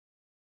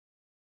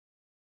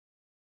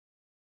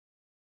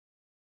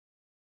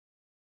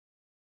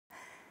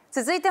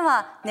続いて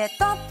はネッ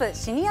トアップ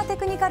シニアテ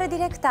クニカルディ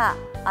レクタ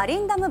ーアリ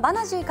ンダム・バ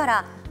ナジーか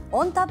ら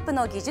ONTAP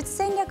の技術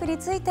戦略に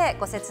ついて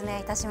ご説明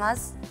いたしま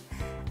す。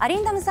アリ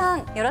ンダムさ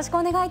ん、よろしく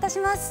お願いいたし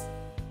ます。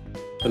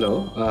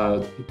Hello,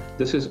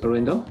 this is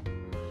Arindam,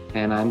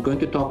 and I'm going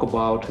to talk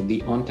about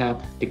the ONTAP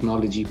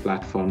Technology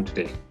Platform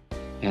today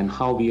and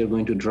how we are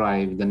going to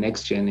drive the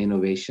next-gen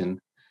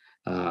innovation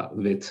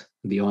with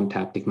the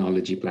ONTAP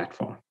Technology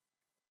Platform.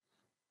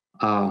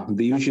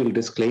 The usual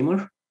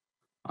disclaimer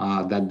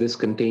that this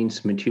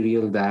contains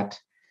material that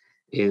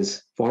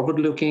is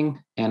forward-looking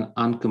and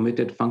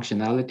uncommitted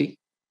functionality.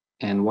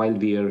 And while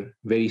we are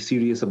very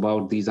serious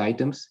about these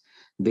items,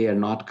 they are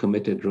not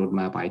committed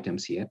roadmap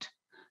items yet.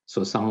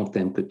 So some of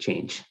them could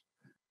change.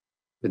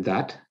 With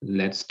that,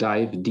 let's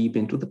dive deep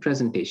into the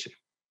presentation.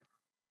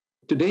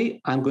 Today,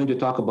 I'm going to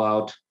talk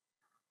about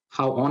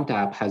how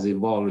ONTAP has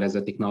evolved as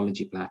a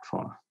technology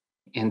platform,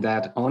 and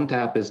that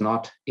ONTAP is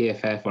not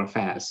AFF or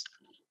FAS,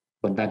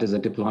 but that is a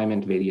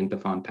deployment variant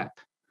of ONTAP.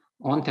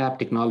 ONTAP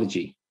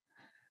technology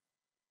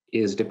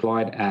is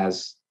deployed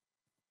as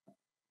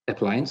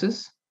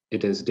appliances.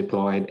 It is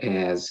deployed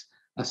as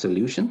a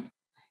solution.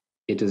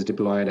 It is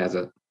deployed as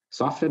a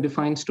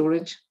software-defined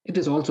storage. It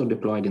is also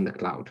deployed in the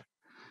cloud.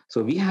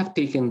 So we have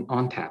taken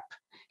ONTAP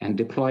and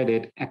deployed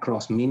it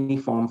across many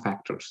form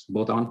factors,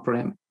 both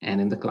on-prem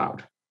and in the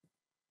cloud.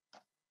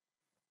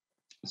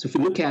 So if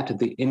you look at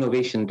the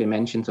innovation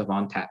dimensions of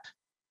ONTAP,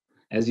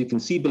 as you can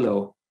see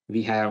below,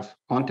 we have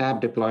ONTAP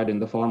deployed in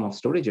the form of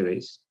storage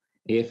arrays,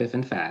 AFF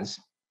and FAS,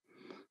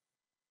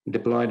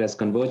 deployed as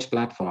converged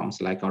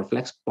platforms like our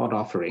FlexPod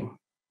offering,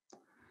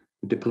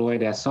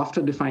 deployed as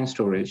software-defined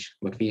storage,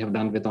 what we have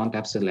done with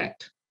ONTAP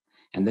Select.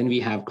 And then we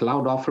have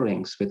cloud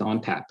offerings with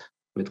ONTAP,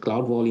 with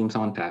Cloud Volumes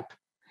ONTAP,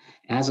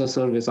 as a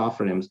service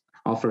offerings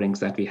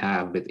that we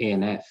have with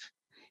ANF,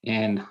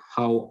 and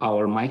how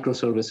our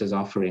microservices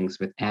offerings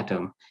with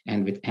Atom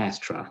and with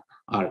Astra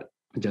are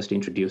just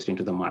introduced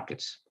into the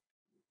markets.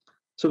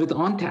 So with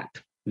ONTAP,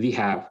 we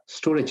have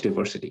storage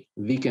diversity.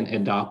 We can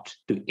adapt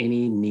to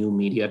any new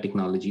media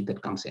technology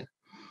that comes in.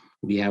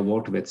 We have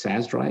worked with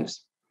SAS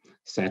drives,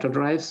 SATA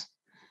drives,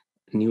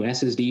 new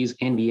SSDs,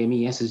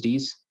 NVMe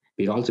SSDs.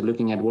 We're also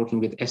looking at working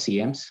with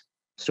SEMs,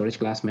 storage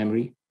class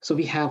memory. So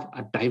we have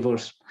a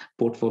diverse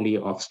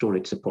portfolio of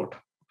storage support.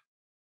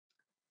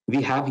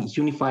 We have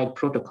unified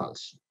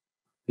protocols.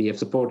 We have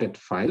supported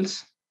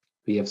files,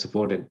 we have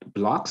supported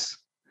blocks,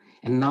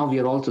 and now we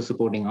are also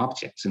supporting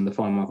objects in the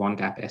form of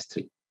ONTAP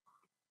S3.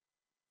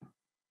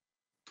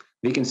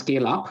 We can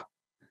scale up.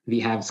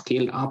 We have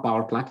scaled up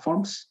our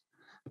platforms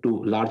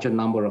to larger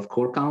number of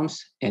core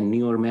counts and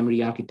newer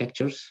memory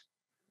architectures.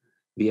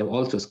 We have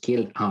also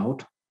scaled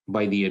out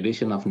by the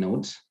addition of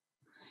nodes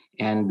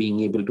and being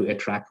able to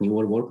attract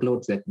newer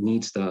workloads that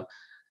needs the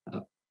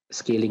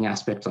scaling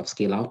aspects of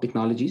scale-out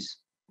technologies.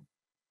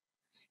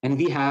 And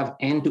we have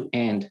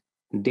end-to-end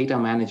data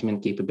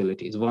management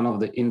capabilities, one of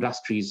the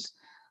industry's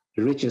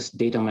richest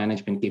data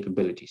management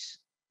capabilities.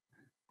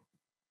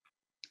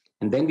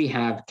 And then we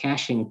have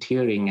caching,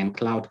 tiering, and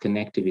cloud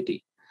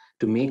connectivity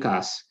to make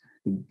us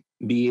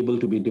be able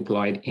to be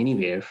deployed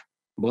anywhere,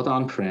 both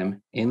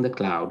on-prem, in the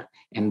cloud,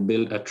 and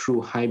build a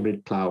true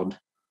hybrid cloud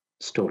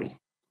story.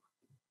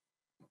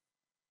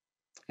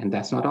 And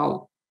that's not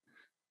all.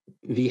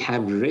 We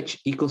have rich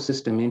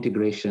ecosystem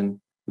integration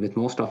with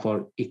most of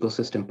our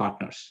ecosystem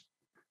partners,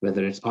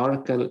 whether it's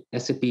Oracle,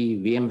 SAP,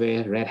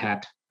 VMware, Red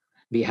Hat.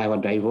 We have a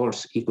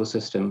diverse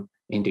ecosystem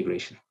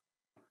integration.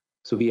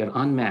 So we are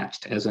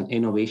unmatched as an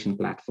innovation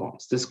platform.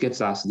 This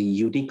gives us the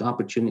unique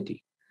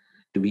opportunity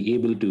to be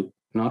able to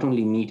not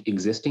only meet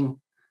existing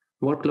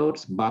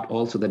workloads, but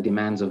also the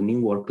demands of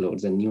new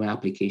workloads and new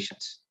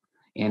applications.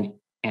 And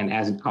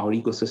as our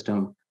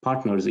ecosystem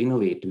partners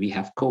innovate, we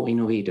have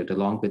co-innovated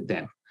along with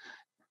them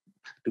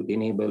to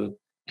enable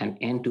an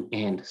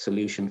end-to-end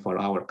solution for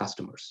our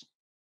customers.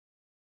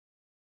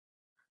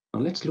 Now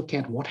let's look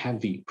at what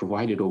have we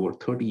provided over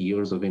 30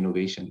 years of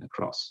innovation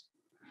across.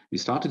 We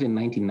started in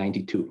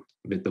 1992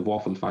 with the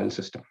waffle file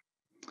system.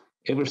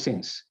 Ever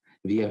since,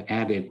 we have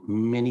added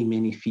many,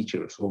 many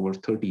features over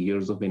 30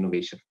 years of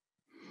innovation.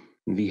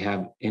 We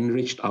have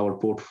enriched our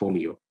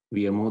portfolio.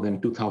 We are more than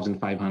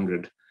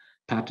 2,500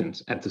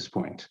 patents at this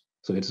point.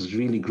 So it's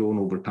really grown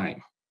over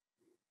time.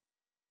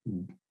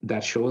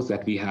 That shows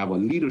that we have a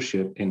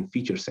leadership in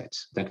feature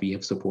sets that we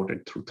have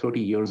supported through 30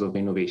 years of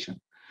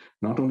innovation.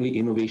 Not only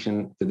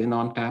innovation within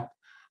ONTAP,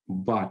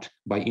 but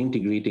by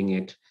integrating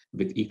it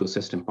with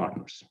ecosystem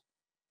partners.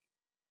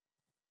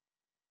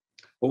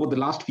 Over the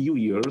last few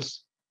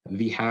years,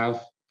 we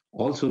have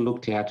also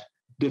looked at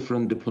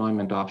different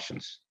deployment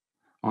options.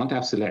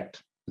 ONTAP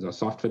Select is a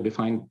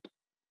software-defined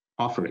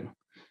offering.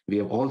 We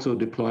have also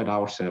deployed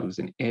ourselves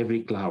in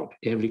every cloud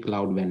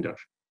vendor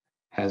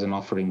has an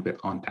offering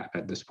with ONTAP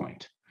at this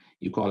point.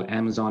 You call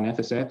Amazon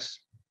FSx,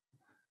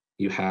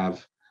 you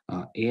have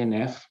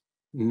ANF,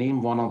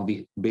 name one of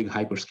the big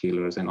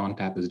hyperscalers, and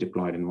ONTAP is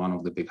deployed in one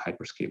of the big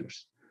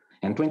hyperscalers.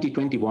 And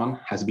 2021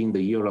 has been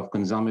the year of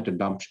consummate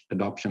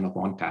adoption of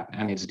ONTAP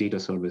and its data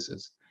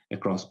services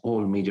across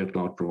all major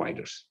cloud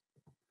providers.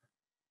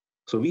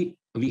 So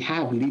we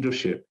have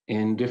leadership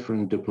in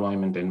different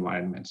deployment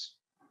environments.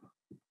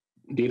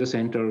 Data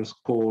centers,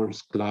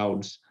 cores,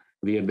 clouds,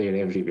 we are there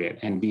everywhere.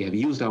 And we have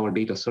used our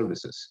data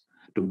services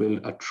to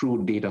build a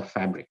true data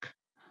fabric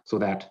so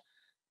that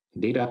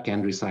data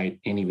can reside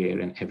anywhere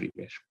and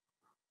everywhere.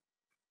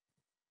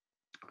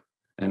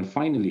 And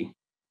finally,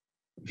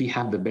 we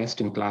have the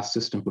best-in-class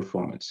system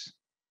performance.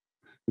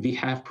 We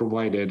have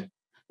provided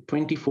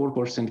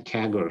 24%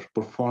 CAGR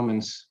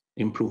performance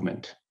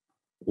improvement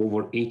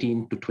over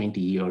 18 to 20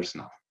 years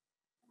now.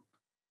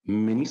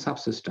 Many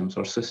subsystems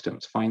or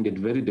systems find it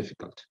very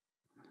difficult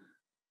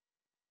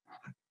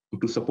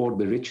to support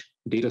the rich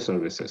data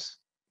services,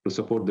 to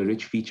support the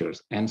rich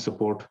features, and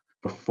support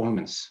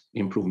performance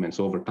improvements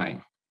over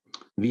time.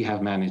 We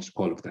have managed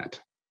all of that.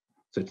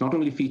 So it's not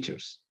only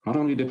features, not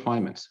only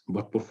deployments,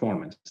 but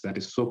performance that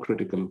is so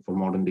critical for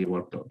modern day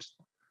workloads.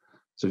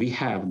 So we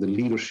have the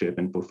leadership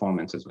in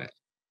performance as well.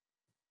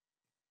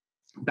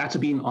 That's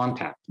been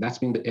ONTAP. That's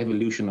been the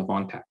evolution of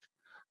ONTAP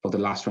for the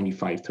last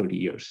 25, 30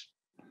 years.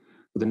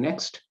 For the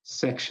next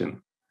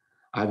section,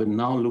 I will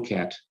now look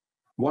at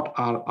what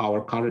are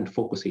our current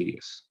focus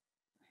areas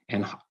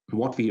and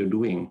what we are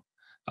doing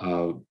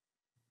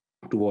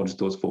towards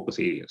those focus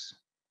areas.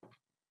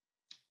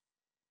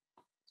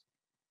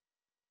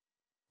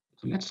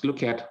 So let's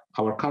look at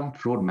our current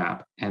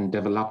roadmap and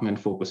development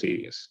focus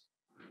areas.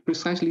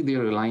 Precisely, they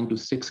are aligned to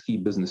 6 key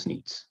business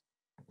needs.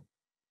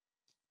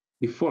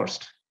 The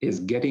first is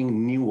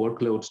getting new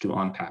workloads to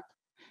ONTAP,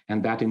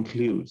 and that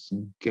includes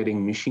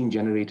getting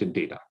machine-generated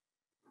data.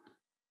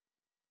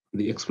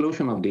 The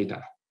explosion of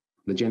data,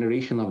 the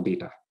generation of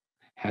data,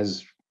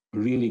 has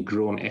really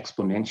grown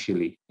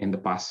exponentially in the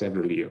past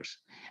several years.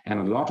 And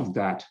a lot of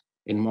that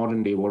in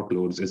modern-day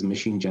workloads is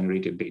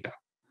machine-generated data.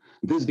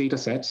 These data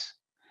sets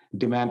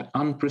demand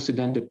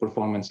unprecedented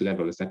performance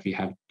levels that we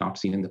have not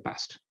seen in the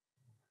past.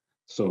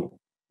 So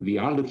we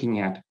are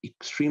looking at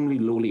extremely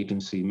low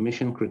latency,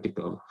 mission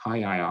critical, high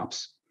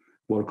IOPS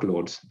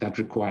workloads that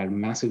require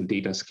massive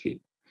data scale.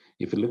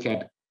 If you look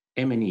at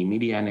M&E,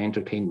 media and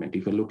entertainment,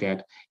 if you look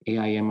at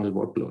AI/ML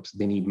workloads,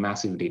 they need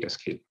massive data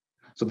scale.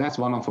 So that's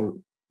one of our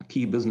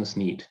key business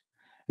need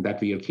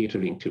that we are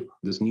catering to,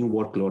 this new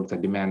workloads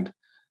that demand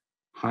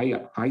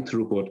high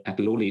throughput at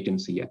low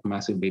latency at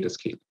massive data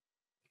scale.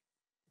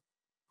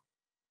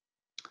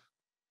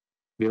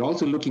 We're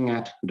also looking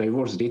at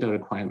diverse data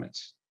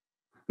requirements,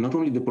 not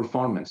only the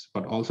performance,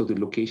 but also the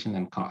location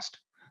and cost,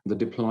 the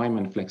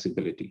deployment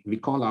flexibility. We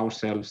call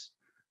ourselves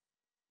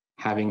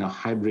having a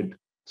hybrid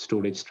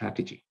storage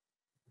strategy.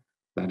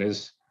 That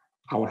is,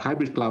 our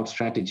hybrid cloud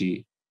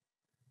strategy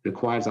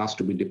requires us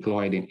to be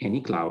deployed in any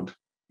cloud,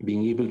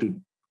 being able to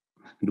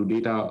do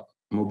data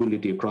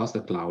mobility across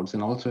the clouds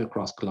and also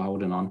across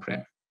cloud and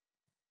on-prem.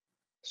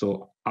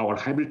 So our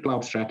hybrid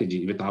cloud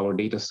strategy with our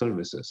data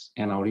services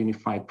and our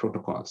unified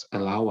protocols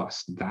allow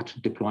us that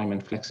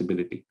deployment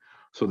flexibility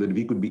so that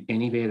we could be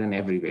anywhere and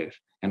everywhere.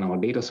 And our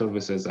data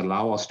services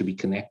allow us to be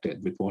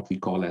connected with what we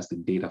call as the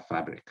data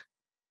fabric.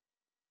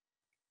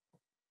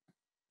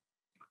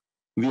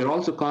 We are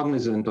also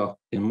cognizant of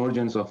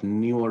emergence of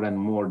newer and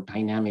more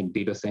dynamic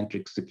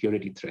data-centric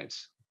security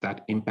threats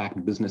that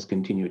impact business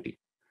continuity.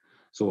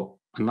 So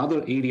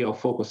another area of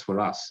focus for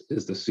us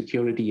is the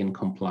security and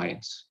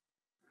compliance.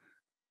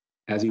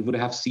 As you would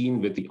have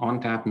seen with the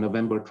ONTAP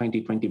November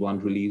 2021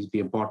 release, we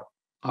have brought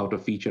out a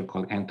feature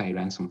called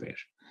anti-ransomware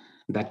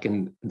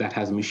that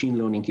has machine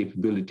learning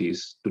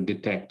capabilities to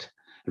detect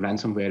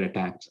ransomware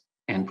attacks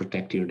and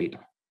protect your data.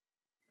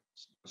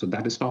 So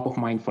that is top of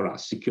mind for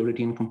us,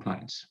 security and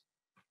compliance.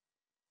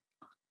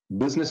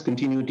 Business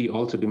continuity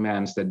also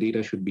demands that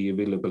data should be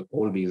available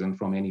always and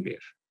from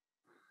anywhere.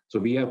 So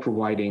we are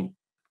providing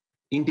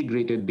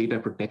integrated data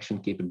protection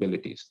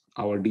capabilities,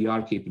 our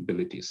DR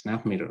capabilities,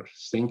 SnapMirror,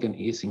 sync and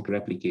async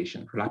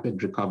replication,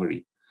 rapid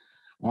recovery,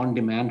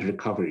 on-demand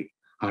recovery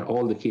are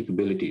all the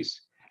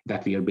capabilities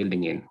that we are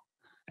building in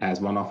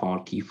as one of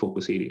our key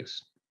focus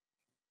areas.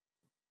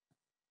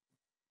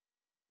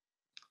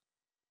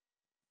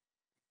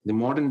 The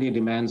modern day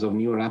demands of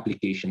newer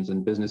applications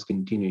and business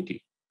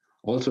continuity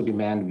also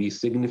demand we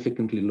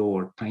significantly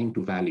lower time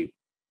to value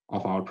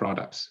of our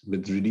products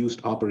with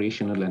reduced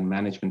operational and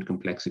management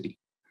complexity.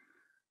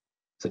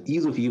 So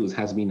ease of use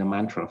has been a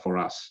mantra for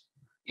us,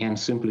 and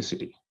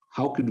simplicity.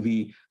 How could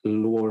we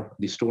lower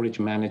the storage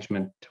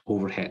management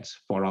overheads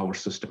for our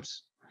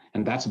systems?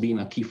 And that's been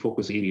a key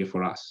focus area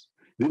for us.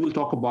 We will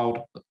talk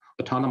about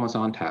autonomous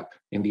ONTAP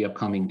in the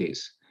upcoming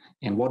days.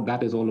 And what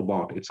that is all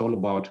about, it's all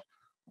about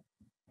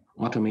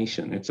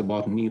automation. It's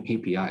about new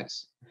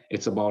APIs.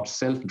 It's about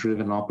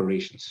self-driven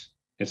operations.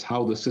 It's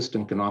how the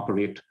system can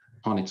operate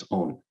on its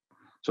own.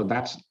 So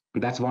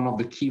that's one of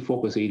the key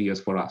focus areas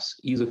for us,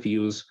 ease of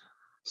use,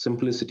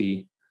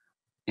 simplicity,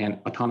 and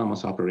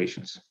autonomous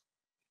operations.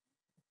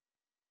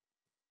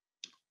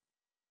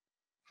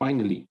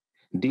 Finally,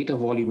 data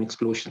volume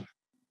explosion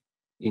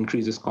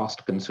increases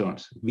cost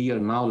concerns. We are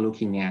now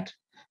looking at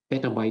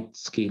petabyte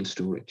scale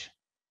storage.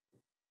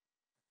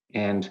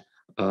 And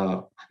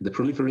the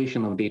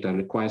proliferation of data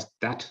requires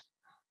that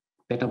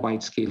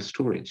petabyte scale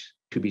storage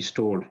to be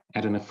stored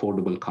at an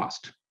affordable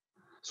cost.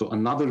 So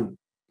another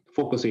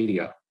focus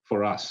area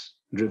for us,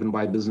 driven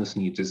by business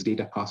needs, is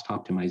data cost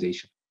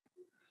optimization.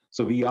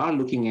 So we are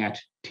looking at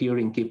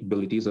tiering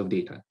capabilities of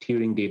data,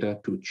 tiering data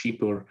to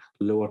cheaper,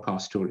 lower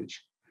cost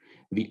storage.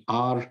 We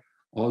are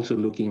also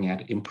looking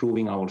at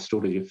improving our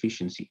storage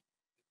efficiency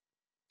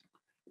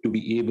to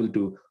be able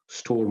to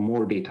store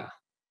more data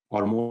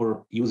or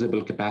more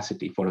usable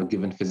capacity for a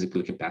given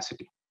physical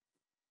capacity.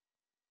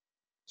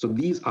 So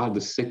these are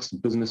the 6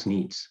 business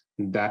needs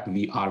that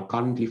we are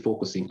currently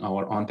focusing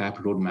our ONTAP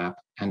roadmap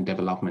and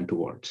development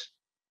towards.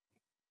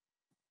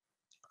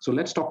 So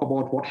let's talk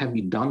about what have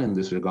we done in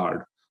this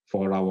regard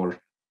for our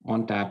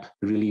ONTAP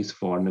release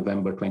for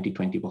November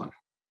 2021.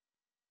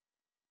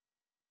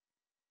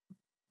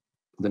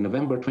 The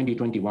November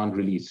 2021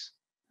 release,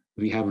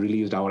 we have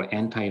released our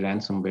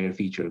anti-ransomware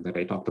feature that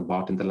I talked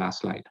about in the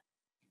last slide.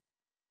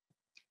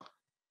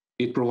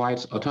 It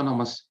provides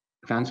autonomous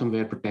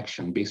ransomware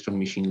protection based on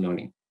machine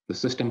learning. The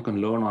system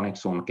can learn on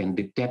its own, can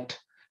detect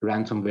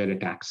ransomware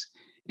attacks,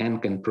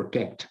 and can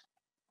protect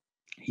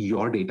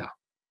your data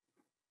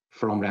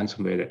from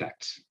ransomware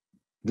attacks.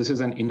 This is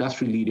an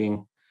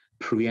industry-leading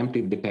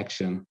preemptive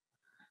detection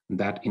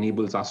that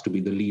enables us to be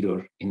the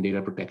leader in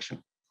data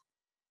protection.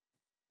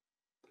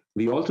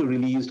 We also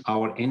released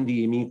our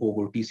NVMe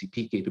over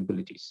TCP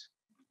capabilities,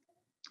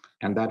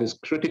 and that is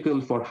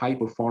critical for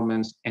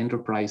high-performance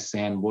enterprise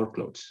SAN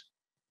workloads.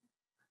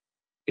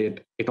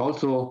 It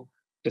also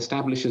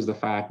establishes the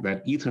fact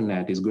that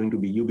Ethernet is going to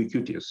be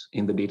ubiquitous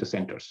in the data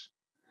centers.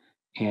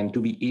 And to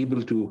be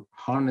able to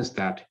harness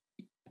that,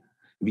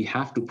 we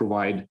have to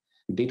provide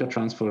data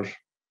transfer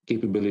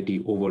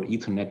capability over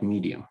Ethernet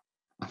medium,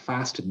 a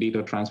fast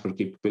data transfer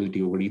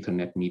capability over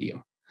Ethernet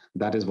medium.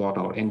 That is what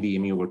our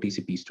NVMe over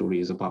TCP story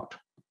is about.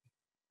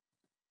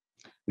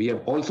 We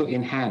have also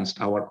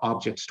enhanced our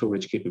object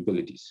storage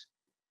capabilities.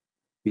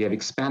 We have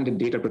expanded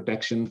data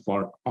protection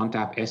for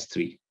ONTAP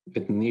S3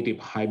 with native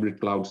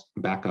hybrid cloud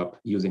backup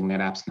using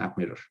NetApp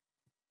SnapMirror.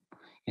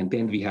 And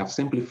then we have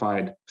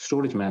simplified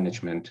storage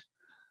management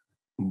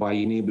by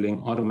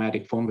enabling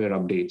automatic firmware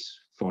updates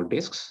for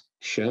disks,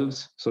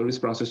 shelves, service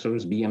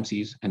processors,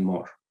 BMCs, and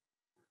more.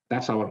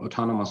 That's our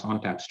autonomous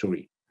ONTAP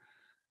story.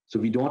 So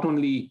we not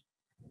only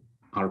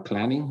are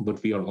planning,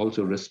 but we are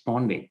also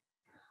responding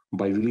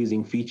by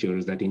releasing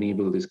features that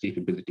enable these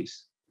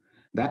capabilities.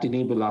 That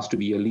enable us to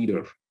be a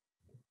leader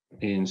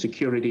in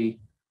security,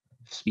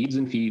 speeds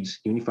and feeds,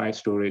 unified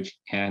storage,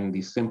 and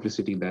the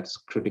simplicity that's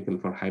critical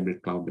for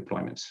hybrid cloud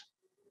deployments.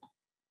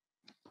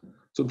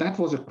 So that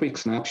was a quick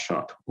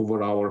snapshot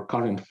over our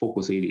current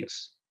focus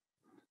areas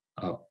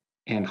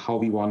and how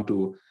we want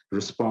to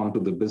respond to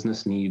the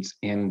business needs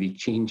and the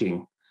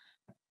changing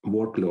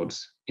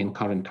workloads in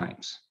current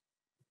times.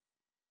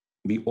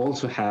 We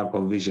also have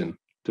a vision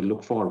to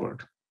look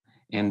forward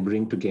and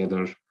bring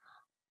together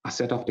a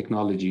set of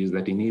technologies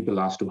that enable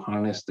us to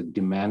harness the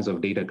demands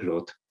of data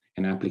growth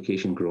and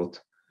application growth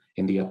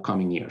in the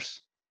upcoming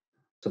years.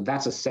 So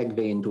that's a segue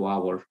into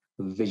our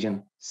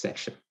vision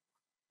section.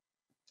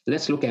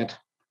 Let's look at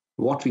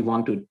what we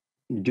want to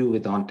do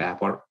with ONTAP,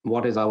 or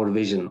what is our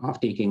vision of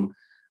taking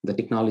the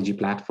technology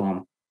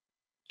platform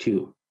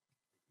to.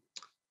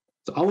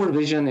 So our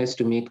vision is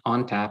to make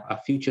ONTAP a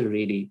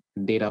future-ready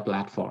data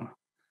platform.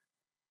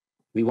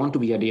 We want to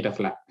be a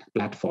data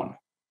platform,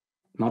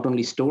 not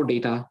only store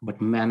data,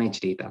 but manage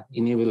data,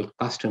 enable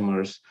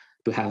customers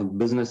to have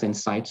business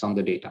insights on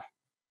the data,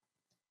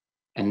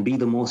 and be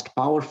the most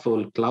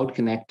powerful,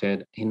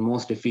 cloud-connected, and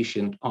most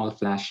efficient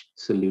all-flash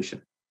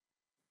solution.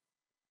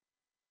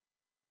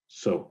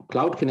 So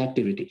cloud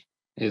connectivity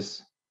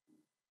is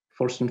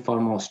first and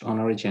foremost on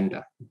our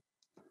agenda,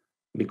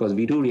 because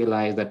we do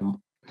realize that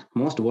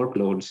most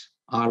workloads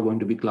are going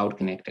to be cloud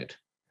connected.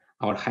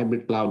 Our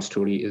hybrid cloud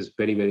story is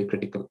very, very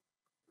critical.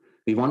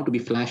 We want to be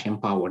flash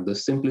empowered. The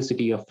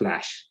simplicity of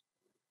flash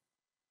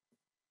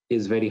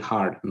is very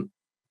hard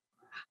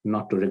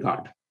not to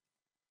regard.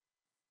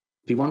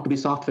 We want to be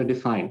software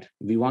defined.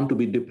 We want to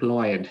be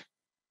deployed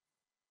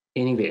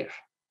anywhere,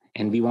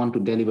 and we want to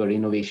deliver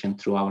innovation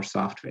through our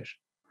software.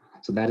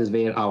 So that is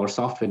where our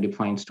software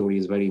defined story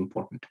is very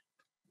important.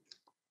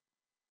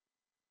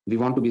 We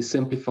want to be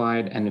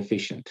simplified and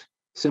efficient.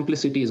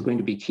 Simplicity is going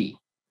to be key.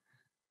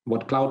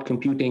 What cloud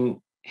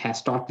computing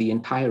has taught the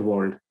entire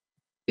world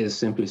is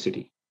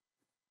simplicity.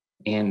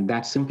 And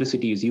that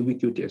simplicity is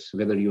ubiquitous,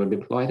 whether you are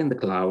deployed in the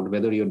cloud,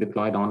 whether you're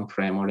deployed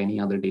on-prem or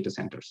any other data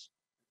centers.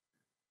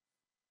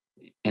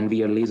 And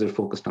we are laser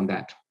focused on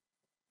that.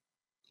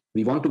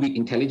 We want to be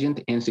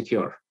intelligent and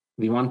secure.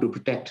 We want to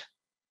protect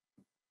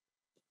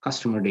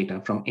customer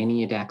data from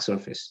any attack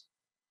surface.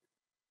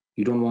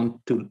 You don't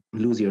want to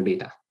lose your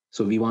data.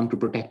 So we want to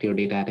protect your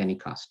data at any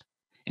cost.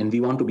 And we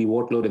want to be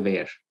workload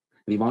aware.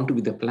 We want to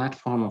be the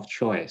platform of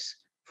choice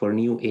for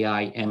new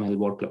AI ML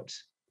workloads.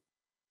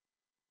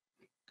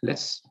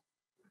 Let's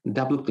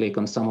double click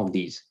on some of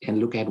these and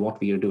look at what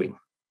we are doing.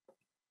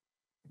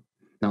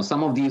 Now,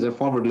 some of these are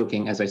forward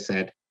looking, as I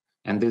said,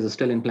 and these are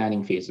still in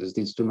planning phases.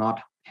 These do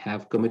not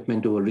have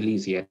commitment to a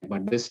release yet,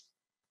 but this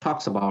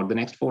talks about, the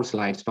next 4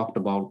 slides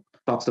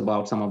talks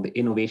about some of the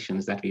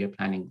innovations that we are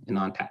planning in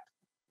ONTAP.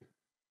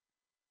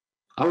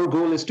 Our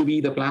goal is to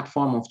be the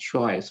platform of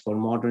choice for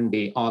modern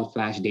day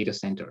all-flash data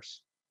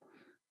centers.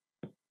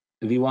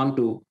 We want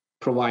to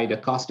provide a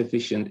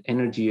cost-efficient,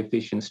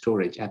 energy-efficient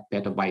storage at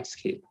petabyte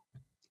scale.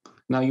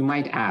 Now you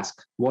might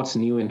ask, what's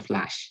new in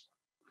Flash?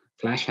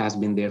 Flash has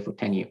been there for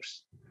 10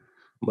 years,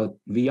 but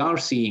we are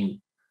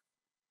seeing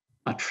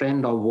a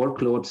trend of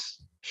workloads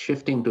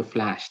shifting to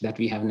Flash that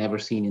we have never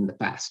seen in the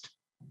past.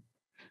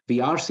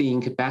 We are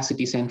seeing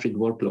capacity-centric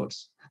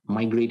workloads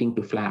migrating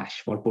to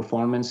Flash for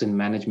performance and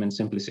management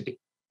simplicity.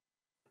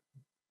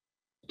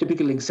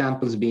 Typical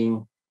examples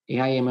being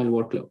AI/ML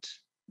workloads,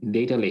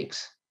 data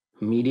lakes,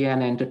 media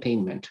and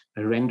entertainment,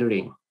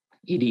 rendering,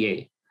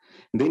 EDA.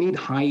 They need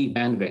high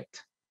bandwidth,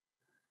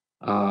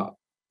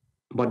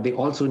 but they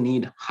also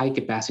need high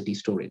capacity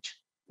storage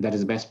that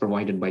is best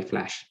provided by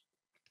Flash.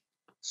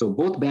 So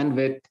both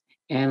bandwidth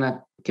and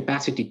a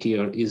capacity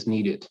tier is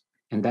needed,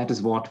 and that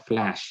is what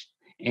Flash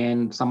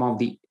and some of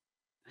the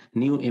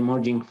new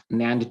emerging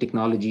NAND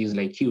technologies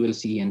like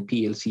QLC and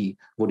PLC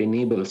would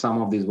enable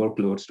some of these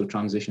workloads to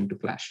transition to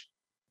Flash.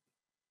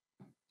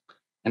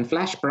 And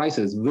Flash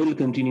prices will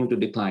continue to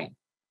decline.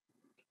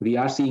 We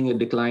are seeing a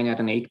decline at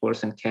an 8%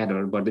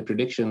 CAGR, but the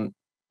prediction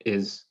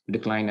is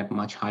decline at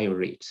much higher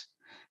rates.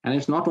 And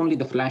it's not only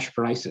the Flash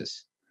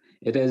prices,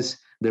 it is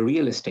the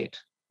real estate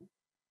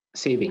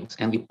savings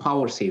and the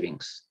power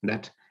savings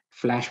that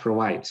Flash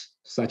provides,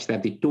 such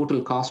that the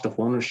total cost of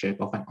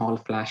ownership of an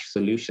all-Flash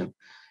solution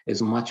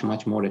is much,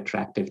 much more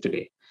attractive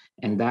today.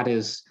 And that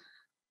is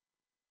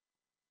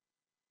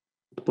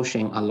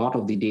pushing a lot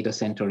of the data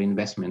center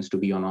investments to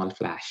be on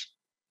all-Flash.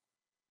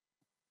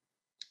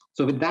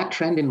 So with that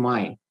trend in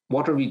mind,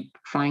 what are we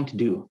trying to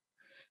do?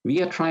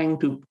 We are trying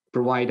to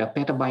provide a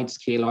petabyte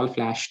scale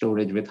all-flash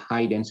storage with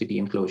high density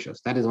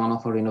enclosures. That is one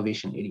of our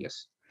innovation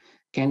areas.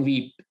 Can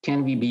we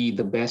be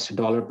the best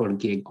dollar per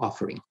gig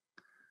offering?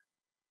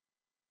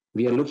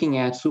 We are looking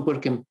at super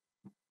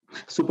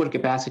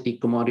capacity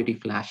commodity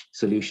flash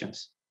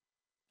solutions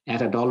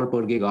at a dollar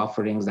per gig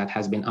offerings that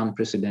has been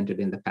unprecedented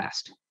in the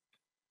past.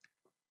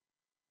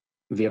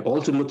 We are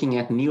also looking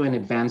at new and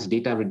advanced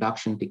data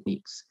reduction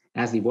techniques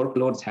as the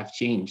workloads have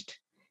changed,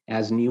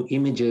 as new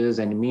images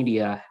and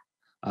media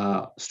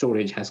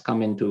storage has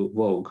come into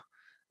vogue.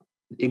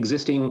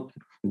 Existing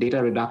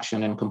data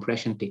reduction and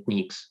compression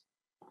techniques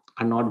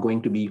are not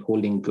going to be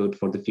holding good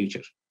for the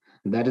future.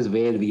 That is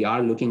where we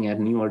are looking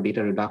at newer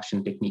data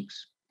reduction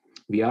techniques.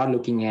 We are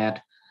looking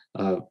at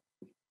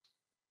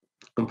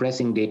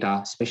compressing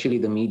data, especially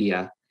the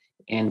media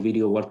and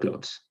video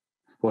workloads.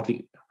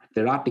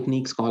 There are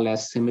techniques called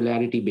as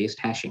similarity-based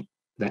hashing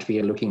that we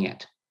are looking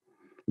at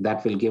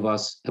that will give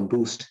us a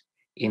boost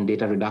in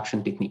data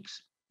reduction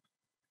techniques.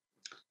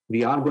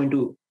 We are going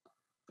to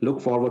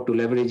look forward to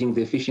leveraging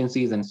the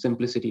efficiencies and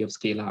simplicity of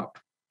scale out,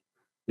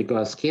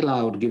 because scale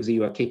out gives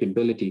you a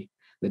capability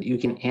that you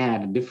can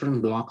add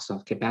different blocks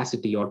of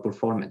capacity or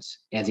performance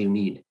as you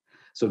need.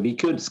 So we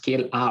could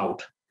scale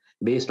out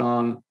based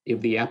on if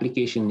the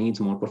application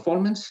needs more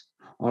performance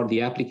or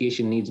the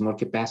application needs more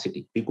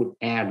capacity. We could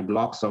add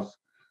blocks of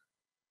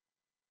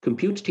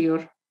compute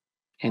tier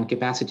and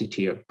capacity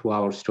tier to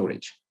our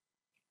storage.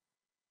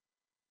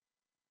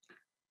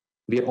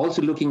 We are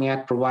also looking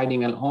at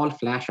providing an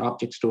all-flash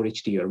object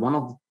storage tier. One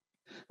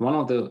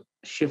of the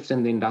shifts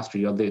in the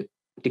industry or the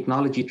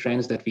technology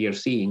trends that we are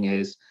seeing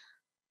is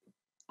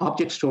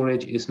object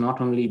storage is not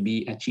only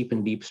be a cheap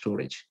and deep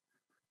storage.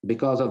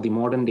 Because of the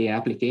modern day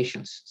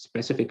applications,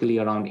 specifically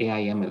around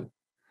AI/ML,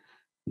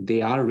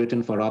 they are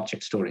written for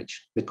object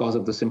storage because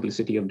of the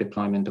simplicity of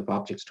deployment of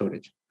object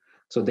storage.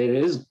 So there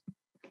is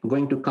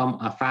going to come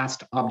a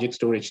fast object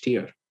storage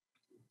tier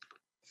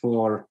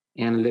for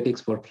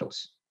analytics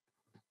workflows.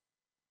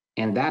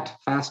 And that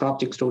fast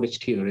object storage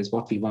tier is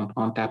what we want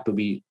ONTAP to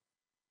be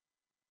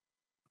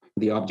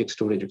the object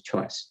storage of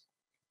choice.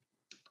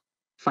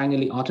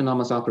 Finally,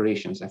 autonomous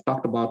operations. I've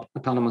talked about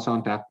autonomous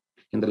ONTAP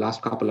in the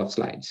last couple of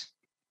slides.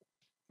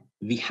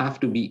 We have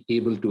to be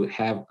able to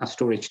have a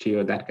storage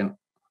tier that can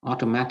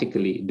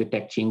automatically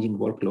detect changing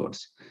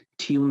workloads,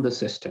 tune the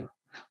system,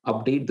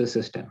 update the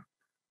system,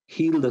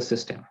 heal the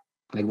system,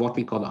 like what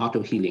we call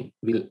auto healing.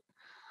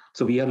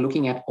 So we are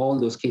looking at all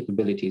those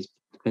capabilities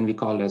when we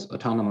call as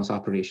autonomous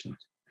operations.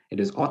 It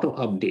is auto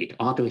update,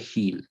 auto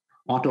heal,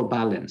 auto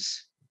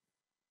balance,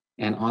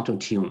 and auto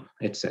tune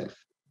itself.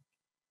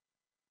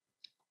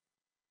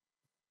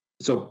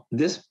 So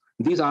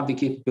these are the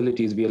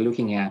capabilities we are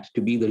looking at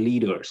to be the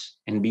leaders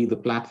and be the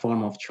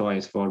platform of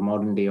choice for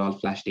modern day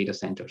all-flash data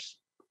centers.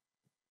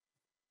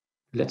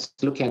 Let's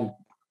look at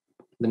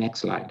the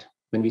next slide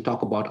when we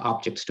talk about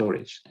object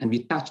storage. And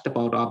we touched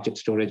about object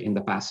storage in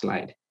the past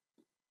slide.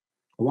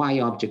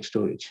 Why object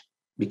storage?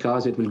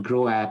 Because it will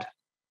grow at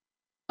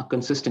a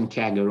consistent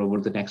CAGR over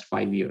the next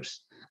 5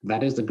 years.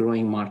 That is the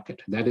growing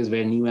market. That is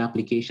where new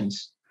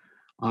applications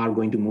are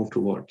going to move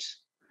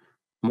towards.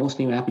 Most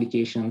new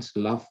applications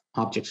love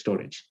object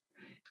storage.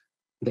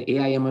 The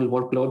AI/ML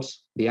workloads,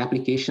 the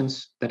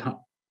applications that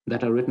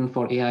are written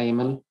for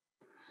AI/ML,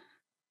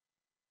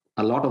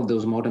 a lot of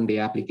those modern day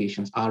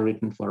applications are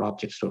written for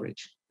object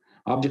storage.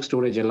 Object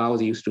storage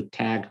allows you to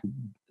tag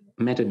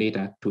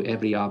metadata to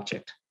every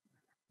object.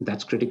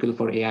 That's critical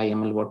for AI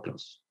ML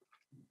workflows.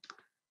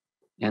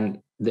 And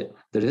there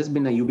has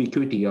been a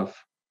ubiquity of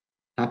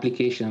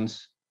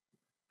applications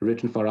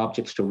written for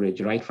object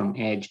storage, right from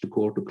edge to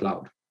core to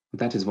cloud.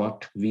 That is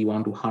what we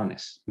want to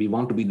harness. We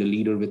want to be the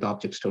leader with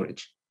object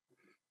storage.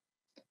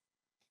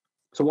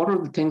 So what are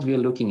the things we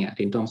are looking at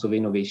in terms of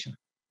innovation?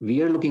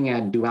 We are looking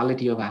at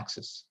duality of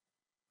access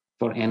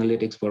for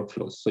analytics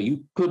workflows. So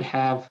you could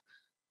have,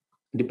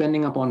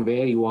 depending upon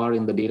where you are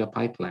in the data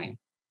pipeline,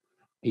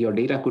 your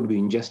data could be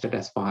ingested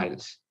as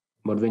files,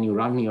 but when you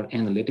run your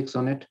analytics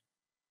on it,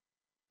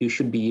 you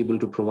should be able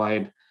to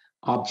provide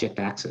object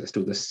access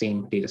to the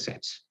same data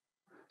sets.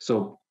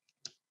 So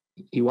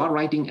you are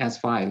writing as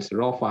files,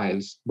 raw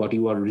files, but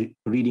you are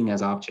reading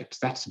as objects.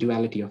 That's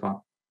duality of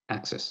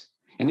access.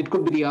 And it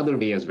could be the other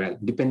way as well,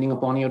 depending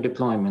upon your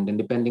deployment and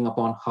depending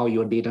upon how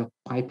your data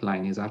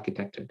pipeline is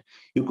architected.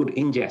 You could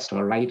ingest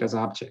or write as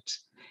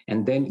objects.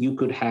 And then you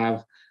could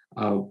have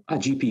a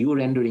GPU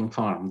rendering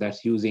farm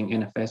that's using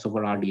NFS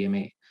over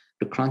RDMA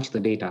to crunch the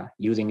data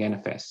using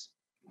NFS.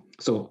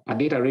 So a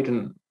data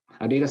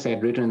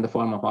set written in the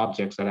form of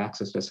objects are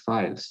accessed as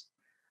files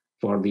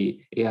for the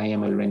AI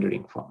ML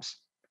rendering farms.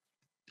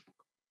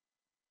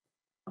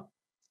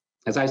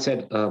 As I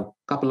said a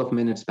couple of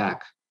minutes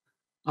back,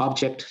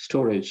 object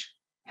storage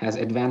has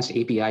advanced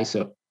API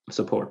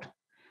support.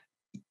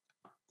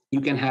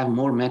 You can have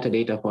more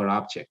metadata per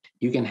object.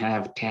 You can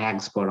have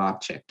tags per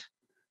object.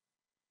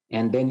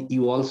 And then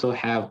you also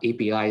have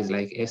APIs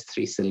like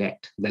S3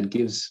 Select that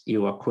gives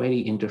you a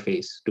query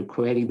interface to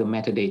query the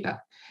metadata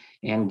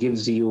and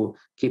gives you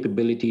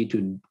capability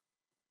to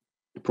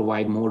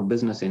provide more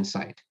business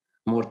insight,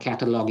 more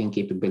cataloging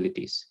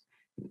capabilities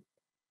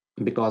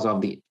because of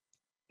the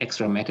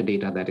extra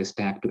metadata that is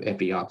tagged to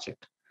every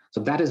object.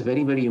 So that is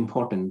very, very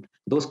important.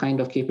 Those kind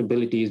of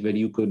capabilities where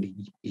you could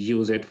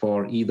use it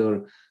for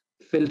either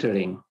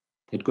filtering,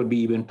 it could be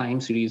even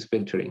time series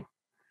filtering.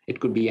 It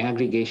could be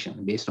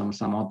aggregation based on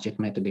some object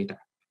metadata,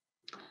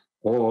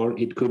 or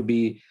it could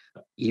be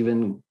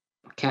even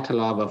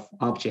catalog of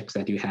objects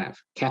that you have,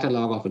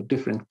 catalog of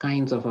different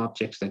kinds of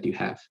objects that you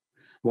have.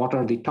 What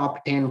are the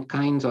top 10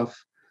 kinds of,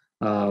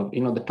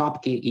 the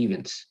top K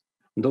events?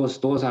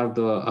 Those are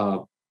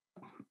the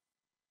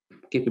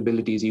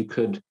capabilities you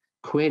could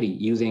query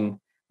using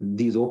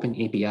these open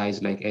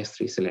APIs like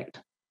S3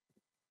 Select.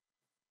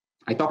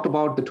 I talked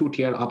about the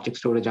two-tier object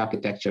storage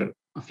architecture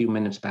a few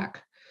minutes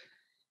back,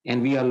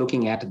 and we are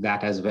looking at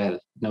that as well.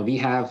 Now we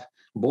have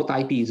both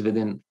IPs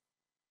within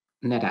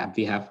NetApp.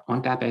 We have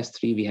ONTAP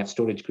S3, we have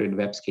Storage Grid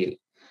WebScale.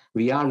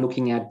 We are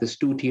looking at this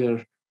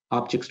two-tier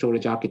object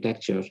storage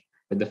architecture,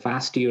 with the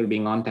fast tier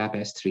being ONTAP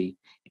S3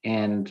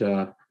 and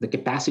the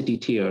capacity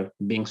tier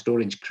being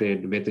Storage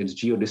Grid with its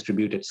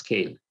geo-distributed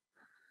scale.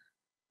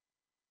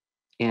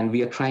 And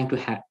we are trying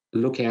to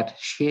look at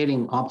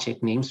sharing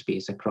object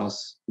namespace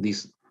across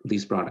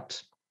these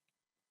products.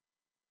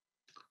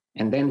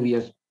 And then we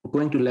are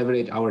going to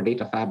leverage our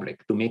data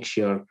fabric to make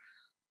sure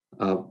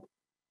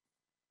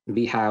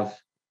we have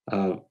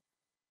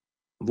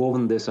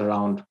woven this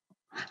around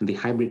the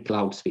hybrid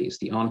cloud space,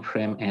 the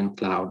on-prem and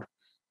cloud.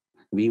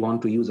 We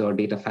want to use our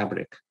data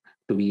fabric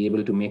to be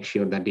able to make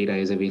sure that data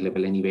is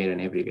available anywhere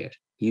and everywhere.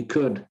 You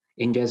could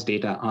ingest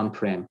data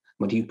on-prem,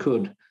 but you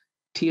could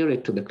tier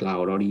it to the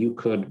cloud, or you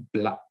could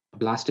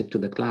blast it to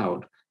the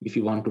cloud if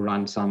you want to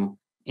run some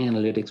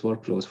analytics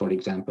workflows, for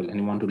example, and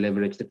you want to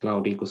leverage the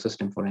cloud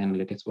ecosystem for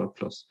analytics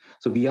workflows.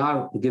 So we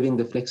are giving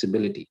the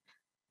flexibility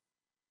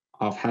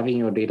of having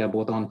your data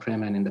both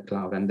on-prem and in the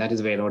cloud. And that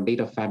is where our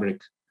data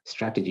fabric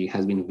strategy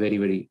has been very,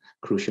 very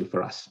crucial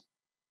for us.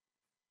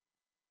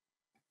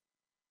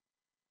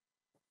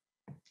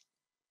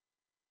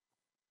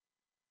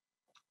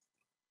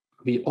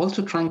 We're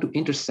also trying to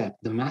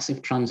intercept the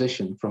massive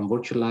transition from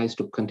virtualized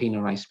to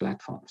containerized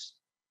platforms.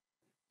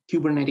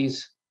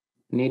 Kubernetes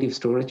native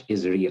storage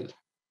is real.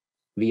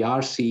 We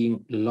are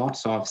seeing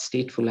lots of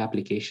stateful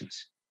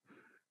applications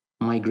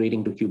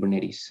migrating to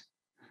Kubernetes,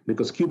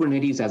 because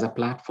Kubernetes as a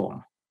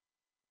platform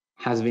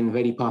has been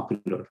very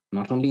popular,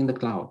 not only in the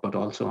cloud, but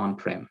also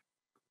on-prem.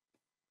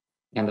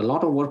 And a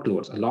lot of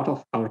workloads, a lot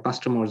of our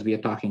customers we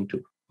are talking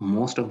to,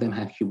 most of them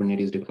have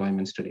Kubernetes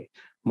deployments today.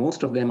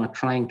 Most of them are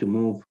trying to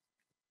move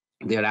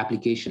their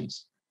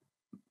applications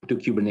to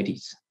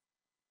Kubernetes.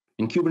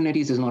 And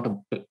Kubernetes is not a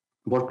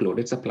workload,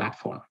 it's a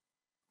platform,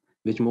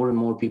 which more and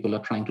more people are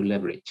trying to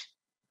leverage.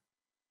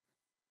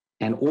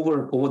 And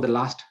over the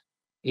last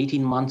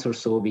 18 months or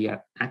so, we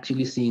are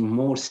actually seeing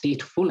more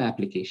stateful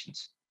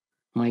applications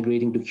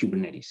migrating to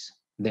Kubernetes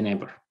than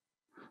ever.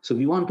 So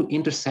we want to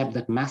intercept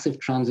that massive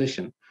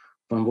transition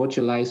from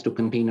virtualized to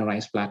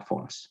containerized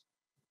platforms.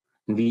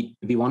 And we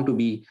want to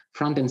be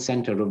front and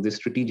center of this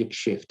strategic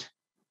shift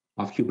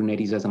of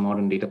Kubernetes as a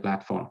modern data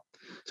platform.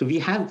 So we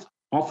have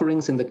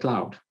offerings in the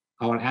cloud,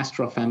 our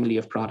Astra family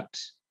of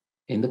products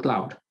in the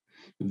cloud.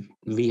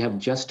 We have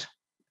just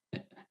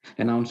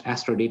announced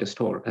Astra Data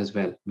Store as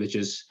well, which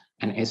is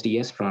an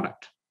SDS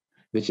product,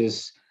 which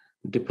is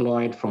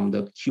deployed from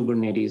the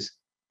Kubernetes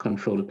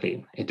control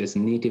plane. It is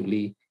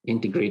natively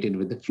integrated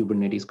with the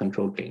Kubernetes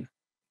control plane.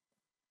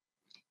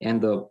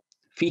 And the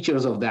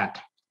features of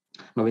that,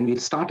 now when we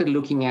started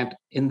looking at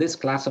in this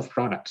class of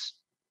products,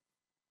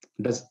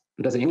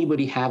 does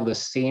anybody have the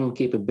same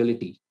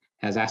capability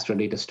as Astra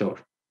Data Store?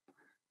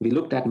 We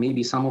looked at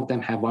maybe some of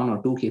them have one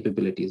or two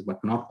capabilities,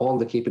 but not all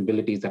the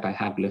capabilities that I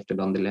have listed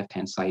on the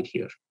left-hand side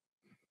here.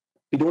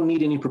 We don't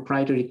need any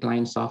proprietary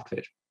client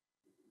software.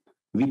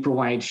 We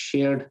provide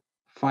shared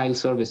file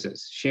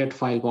services, shared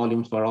file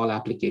volumes for all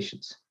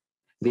applications.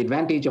 The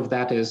advantage of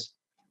that is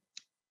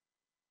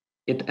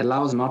it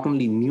allows not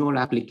only newer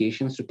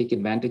applications to take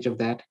advantage of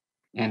that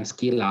and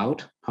scale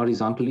out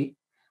horizontally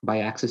by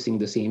accessing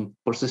the same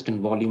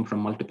persistent volume from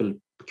multiple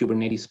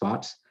Kubernetes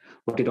spots,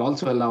 but it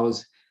also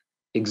allows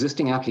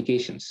existing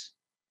applications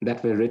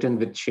that were written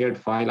with shared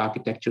file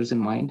architectures in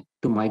mind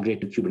to migrate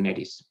to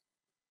Kubernetes.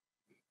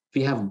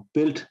 We have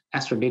built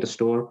Astra Data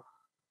Store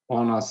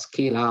on a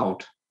scale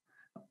out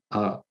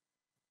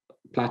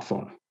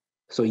platform.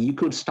 So you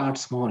could start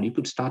small. You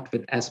could start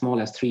with as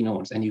small as 3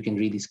 nodes and you can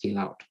really scale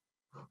out.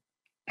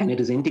 And it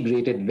is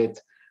integrated with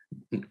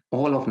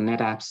all of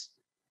NetApp's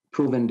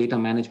proven data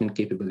management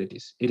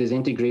capabilities. It is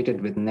integrated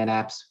with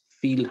NetApp's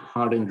field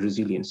hardened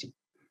resiliency.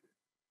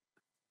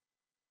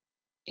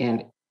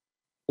 And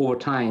over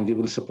time, we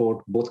will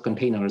support both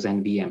containers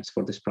and VMs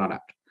for this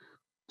product.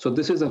 So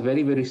this is a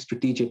very, very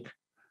strategic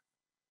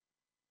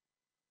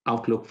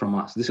outlook from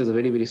us. This is a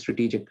very, very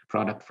strategic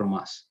product from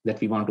us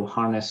that we want to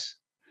harness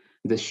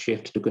this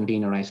shift to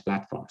containerized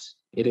platforms.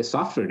 It is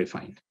software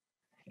defined.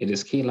 It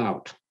is scale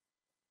out.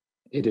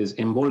 It is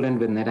emboldened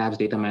with NetApp's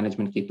data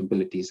management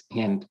capabilities,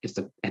 and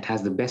it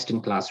has the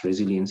best-in-class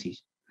resiliency.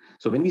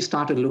 So when we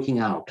started looking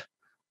out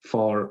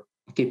for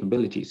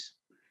capabilities,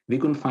 we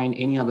couldn't find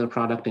any other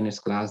product in its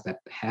class that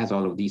has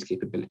all of these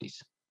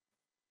capabilities.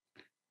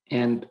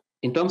 And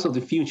in terms of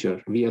the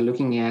future, we are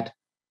looking at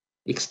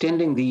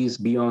extending these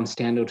beyond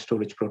standard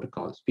storage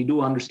protocols. We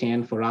do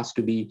understand for us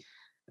to be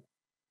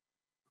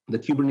the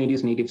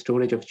Kubernetes native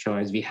storage of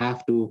choice, we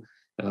have to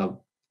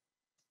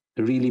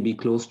really be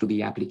close to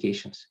the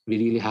applications. We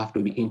really have to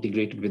be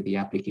integrated with the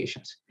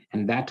applications.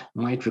 And that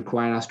might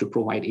require us to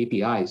provide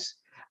APIs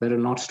that are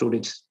not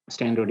storage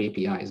standard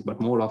APIs,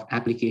 but more of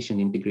application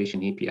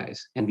integration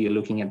APIs. And we are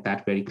looking at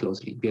that very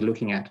closely. We are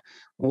looking at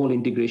all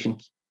integration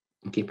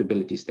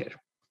capabilities there.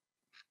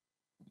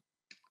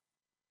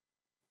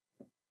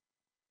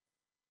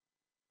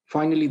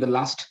 Finally, the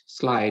last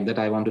slide that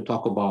I want to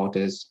talk about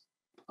is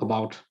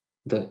about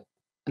the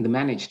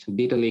managed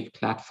data lake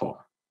platform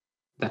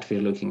that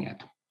we're looking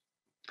at.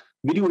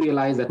 We do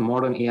realize that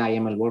modern AI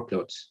ML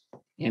workloads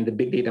and the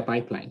big data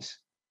pipelines,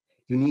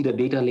 you need a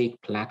data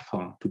lake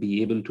platform to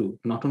be able to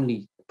not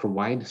only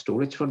provide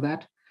storage for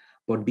that,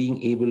 but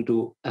being able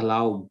to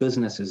allow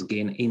businesses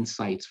gain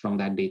insights from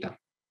that data.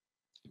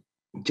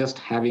 Just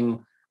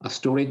having a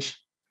storage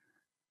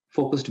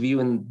focused view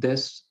in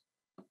this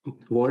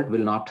world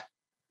will not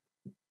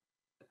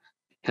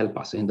help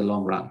us in the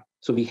long run.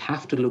 So we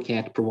have to look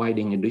at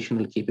providing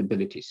additional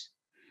capabilities.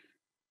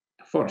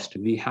 First,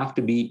 we have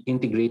to be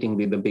integrating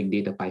with the big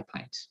data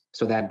pipelines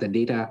so that the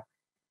data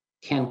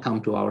can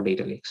come to our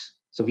data lakes.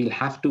 So we'll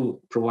have to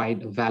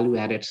provide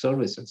value-added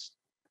services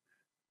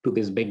to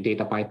these big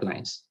data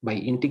pipelines by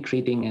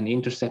integrating and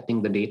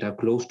intercepting the data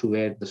close to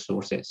where the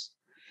source is,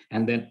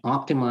 and then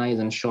optimize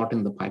and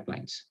shorten the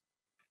pipelines.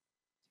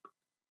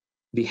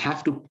 We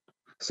have to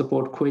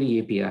support query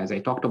APIs. I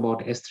talked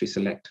about S3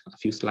 Select a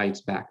few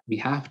slides back. We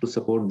have to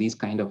support these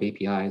kind of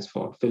APIs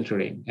for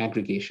filtering,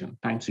 aggregation,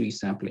 time series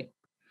sampling,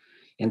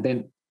 and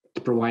then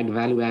provide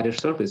value-added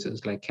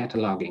services like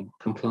cataloging,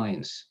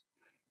 compliance,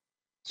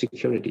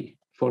 security,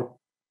 for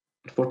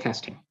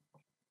forecasting.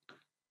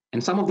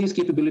 And some of these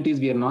capabilities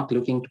we are not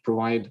looking to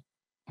provide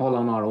all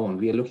on our own.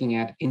 We are looking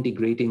at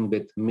integrating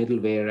with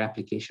middleware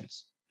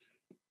applications.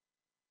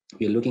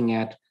 We are looking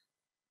at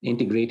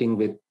integrating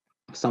with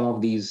some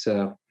of these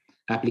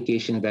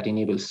applications that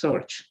enable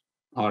search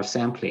or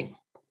sampling,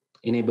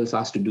 enables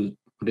us to do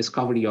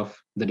discovery of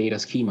the data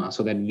schema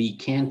so that we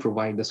can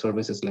provide the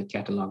services like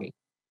cataloging.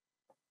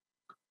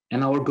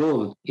 And our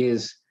goal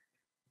is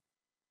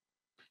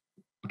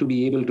to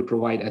be able to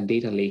provide a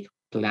data lake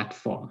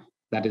platform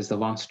that is the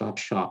one-stop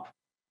shop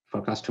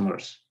for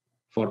customers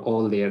for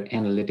all their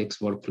analytics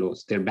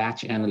workflows, their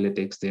batch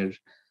analytics, their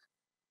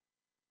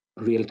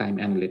real-time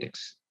analytics.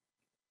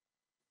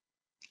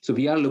 So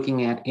we are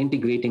looking at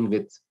integrating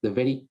with the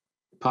very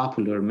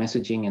popular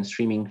messaging and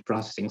streaming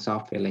processing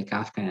software like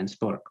Kafka and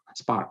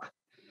Spark.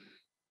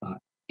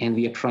 And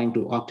we are trying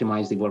to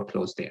optimize the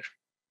workflows there.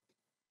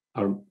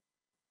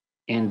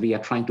 And we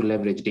are trying to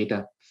leverage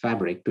data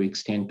fabric to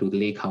extend to the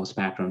lakehouse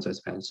patterns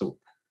as well. So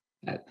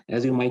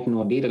as you might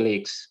know, data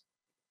lakes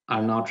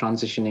are now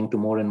transitioning to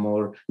more and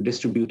more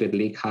distributed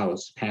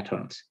lakehouse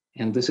patterns.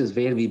 And this is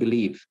where we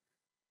believe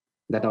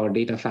that our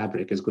data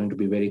fabric is going to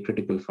be very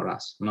critical for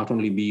us, not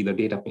only be the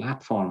data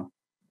platform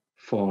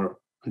for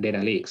data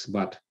lakes,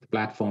 but the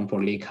platform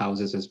for lake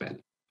houses as well.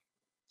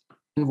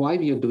 And why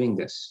we are doing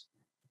this?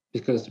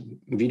 because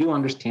we do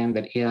understand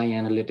that AI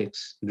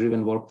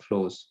analytics-driven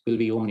workflows will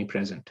be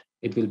omnipresent.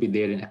 It will be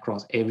there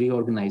across every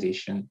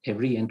organization,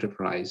 every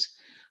enterprise,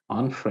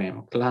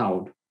 on-prem,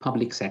 cloud,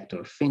 public sector,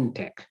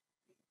 fintech.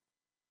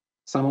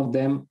 Some of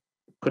them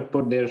could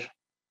put their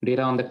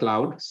data on the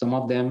cloud. Some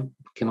of them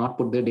cannot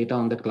put their data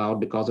on the cloud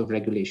because of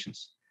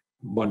regulations.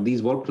 But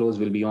these workflows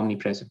will be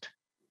omnipresent.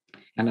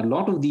 And a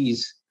lot of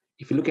these,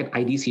 if you look at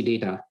IDC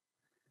data,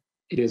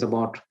 it is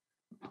about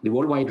the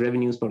worldwide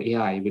revenues for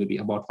AI will be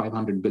about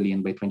 500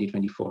 billion by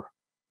 2024.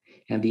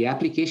 And the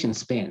application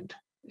spend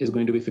is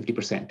going to be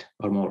 50%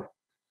 or more.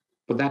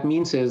 What that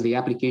means is the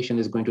application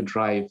is going to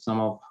drive some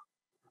of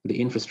the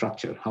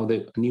infrastructure, how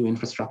the new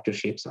infrastructure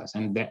shapes us.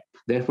 And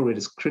therefore, it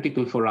is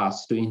critical for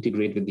us to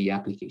integrate with the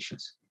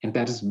applications. And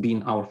that has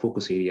been our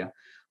focus area,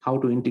 how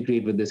to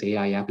integrate with these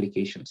AI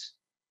applications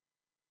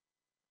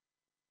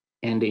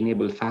and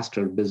enable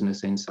faster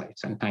business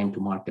insights and time to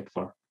market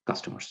for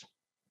customers.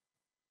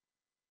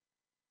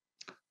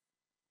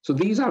 So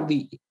these are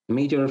the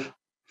major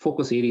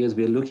focus areas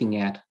we're looking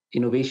at,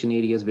 innovation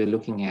areas we're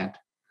looking at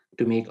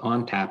to make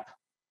ONTAP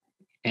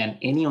and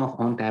any of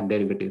ONTAP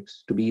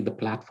derivatives to be the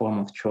platform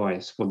of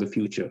choice for the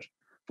future,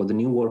 for the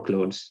new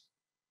workloads,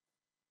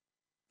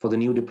 for the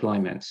new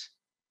deployments,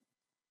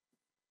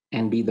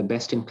 and be the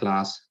best in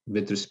class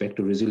with respect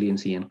to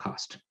resiliency and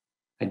cost.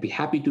 I'd be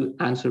happy to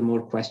answer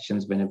more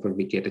questions whenever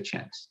we get a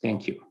chance.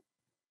 Thank you.